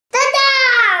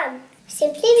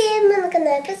Всем привет, мы на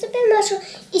канале Спасибо, Машу.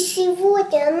 И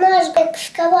сегодня наш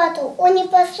экскаватор, он не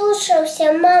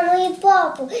послушался маму и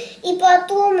папу. И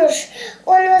потом уж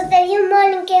он раздавил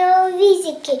маленькие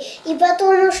ОРБИЗики. И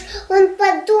потом уж он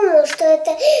подумал, что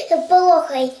это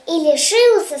плохо. И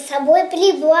решил за собой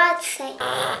прибраться.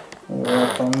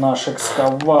 Вот он, наш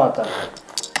экскаватор.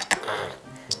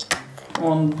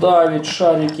 Он давит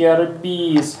шарики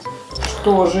ОРБИZ.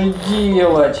 Что же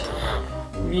делать?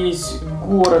 Весь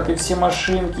город и все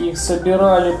машинки их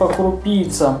собирали по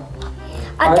крупицам.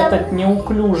 А этот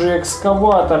неуклюжий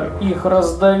экскаватор их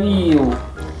раздавил.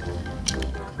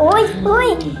 Ой,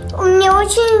 у меня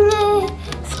очень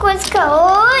скользко.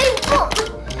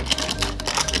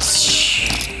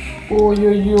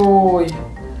 Ой-ой-ой.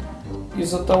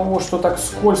 Из-за того, что так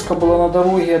скользко было на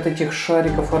дороге от этих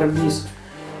шариков ОРБИZ,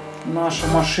 наша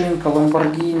машинка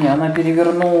Lamborghini, она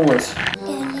перевернулась.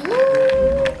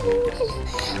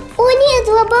 О нет,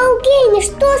 Lamborghini,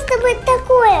 что с тобой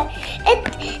такое?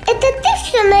 Это ты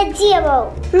все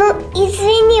наделал? Ну,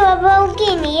 извини,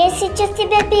 Lamborghini, я сейчас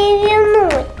тебя переверну.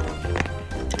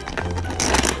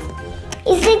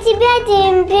 Из-за тебя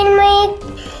теперь мои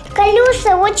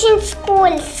колеса очень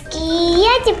скользкие, и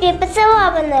я теперь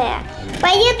поцарапанная.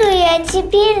 Поеду я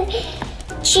теперь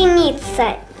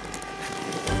чиниться.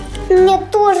 Мне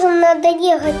тоже надо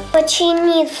ехать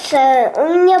починиться.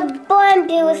 У меня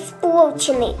бампер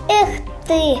испорченный. Эх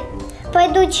ты.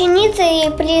 Пойду чиниться и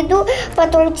приду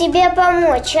потом тебе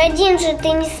помочь. Один же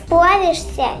ты не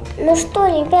справишься. Ну что,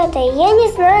 ребята, я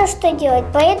не знаю, что делать.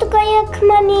 Поеду-ка я к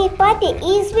маме и папе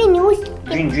и извинюсь.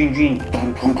 Джин-джин-джин.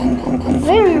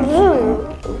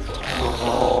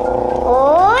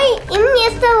 Ой, и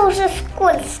мне стало уже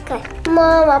скользко.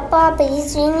 Мама, папа,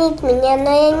 извините меня,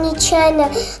 но я нечаянно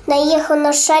наехал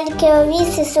на шарики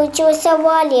ОРБИЗ и случилась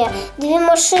авария. Две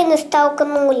машины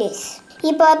столкнулись.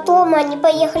 И потом они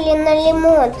поехали на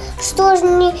ремонт. Что же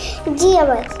мне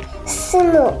делать?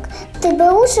 Сынок, ты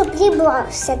бы лучше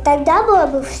прибрался, тогда было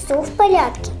бы все в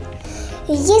порядке.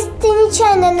 Если ты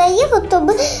нечаянно наехал, то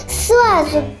бы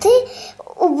сразу ты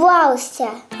убрался,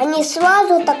 а не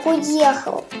сразу так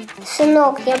уехал.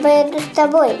 Сынок, я поеду с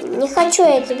тобой. Не хочу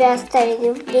я тебя оставить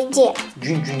в беде.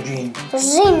 Джин-джин-джин.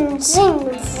 Джин-джин.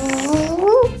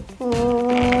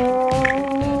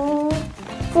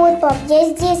 Вот, пап, я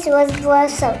здесь вас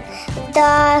бросал.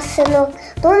 Да, сынок.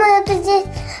 Думаю, ты здесь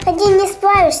один не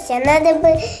справишься. Надо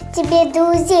бы тебе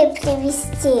друзей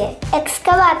привести.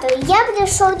 Экскаватор, я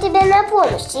пришел тебе на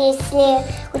помощь, если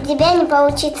у тебя не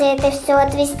получится это все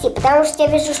отвезти. Потому что я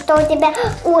вижу, что у тебя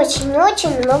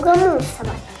очень-очень много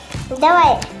мусора.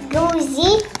 Давай,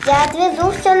 грузи, я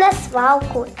отвезу все на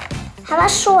свалку.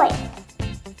 Хорошо.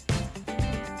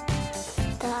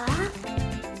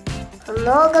 Так.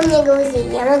 Много мне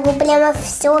грузи, я могу прямо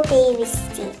все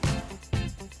перевезти.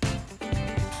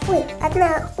 Ой,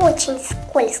 одна очень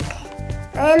скользкая.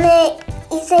 Наверное,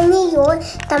 из-за нее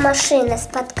та машина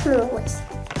споткнулась.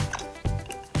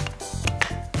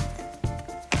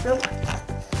 Ну,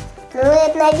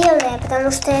 это, наверное,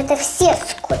 потому что это все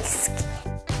скользкие.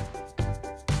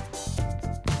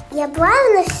 Я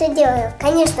плавно все делаю.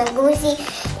 Конечно, грузи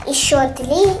еще 3,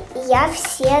 и я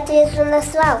все отвезу на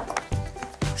свалку,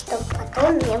 чтобы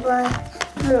потом не было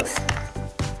мусора.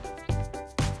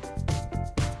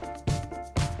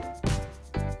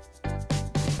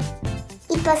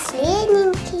 И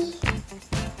последненький.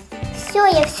 Все,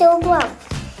 я все убрал.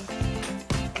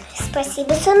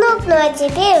 Спасибо, сынок. Ну а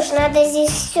теперь уж надо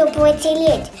здесь все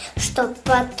протереть, чтобы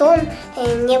потом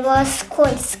не было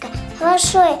скользко.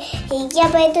 Хорошо, я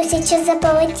пойду сейчас за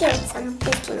полотенцем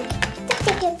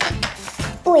быстренько.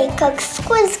 Ой, как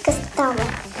скользко стало.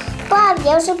 Пап,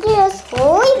 я уже привез.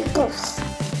 Ой, бус.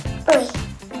 Ой,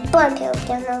 бампер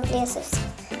прямо врезался.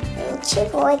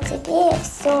 Ничего, теперь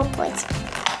все против.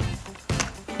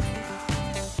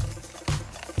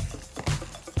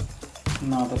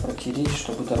 Надо протереть,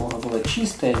 чтобы дорога была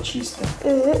чистая-чистая.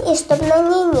 И чтобы на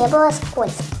ней не было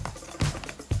скользко.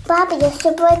 Папа, я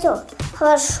все протер.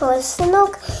 Хорошо,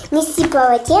 сынок, неси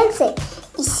полотенце,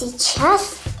 и сейчас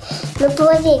мы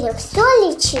проверим, все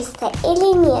ли чисто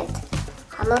или нет.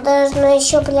 Оно должно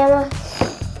еще прямо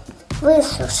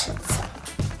высушиться.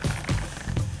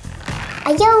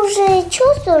 А я уже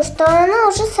чувствую, что оно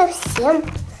уже совсем.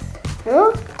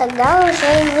 Ну, тогда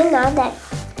уже не надо.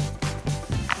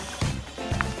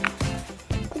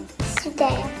 Сюда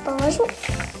я положу.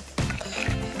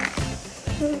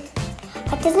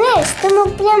 А ты знаешь, ты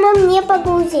мог прямо мне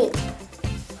погрузить?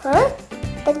 А?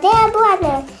 Тогда я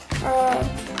обратно.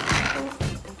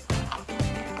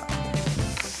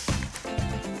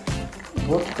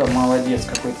 Вот-ка молодец,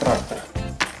 какой трактор.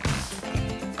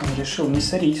 Он решил не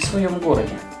сорить в своем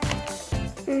городе.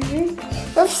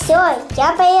 Ну все,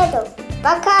 я поеду.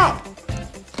 Пока.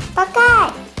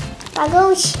 Пока.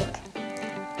 Погрузчик.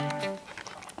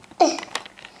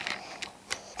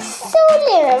 Все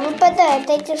время выпадают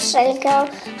эти шарики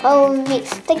ORBIZ.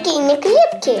 Такие не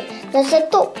крепкие, но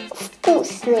зато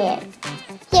вкусные.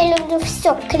 Я люблю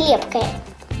все крепкое.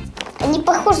 Они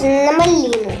похожи на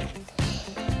малину.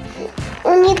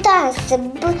 Унитаз.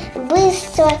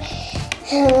 Быстро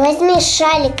возьми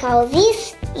шарик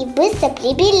ORBIZ и быстро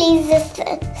прибери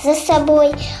за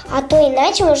собой. А то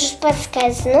иначе можешь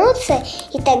подскользнуться,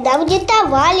 и тогда будет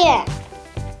авария.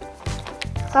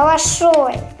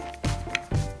 Хорошо.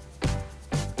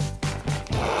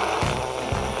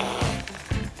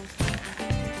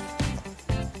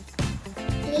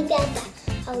 Ребята,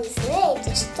 а вы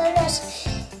знаете, что наш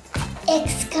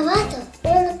экскаватор,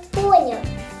 он понял.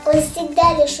 Он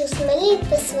всегда решил смотреть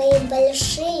по свои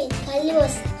большие колеса,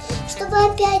 чтобы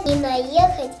опять не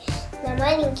наехать на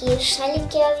маленькие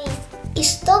шарики ORBIZ. И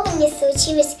чтобы не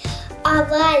случилась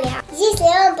авария. Если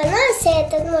вам понравился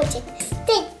этот мультик,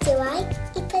 ставьте лайк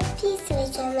и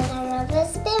подписывайтесь на канал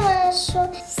Машу.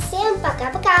 Всем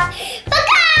пока-пока. Пока!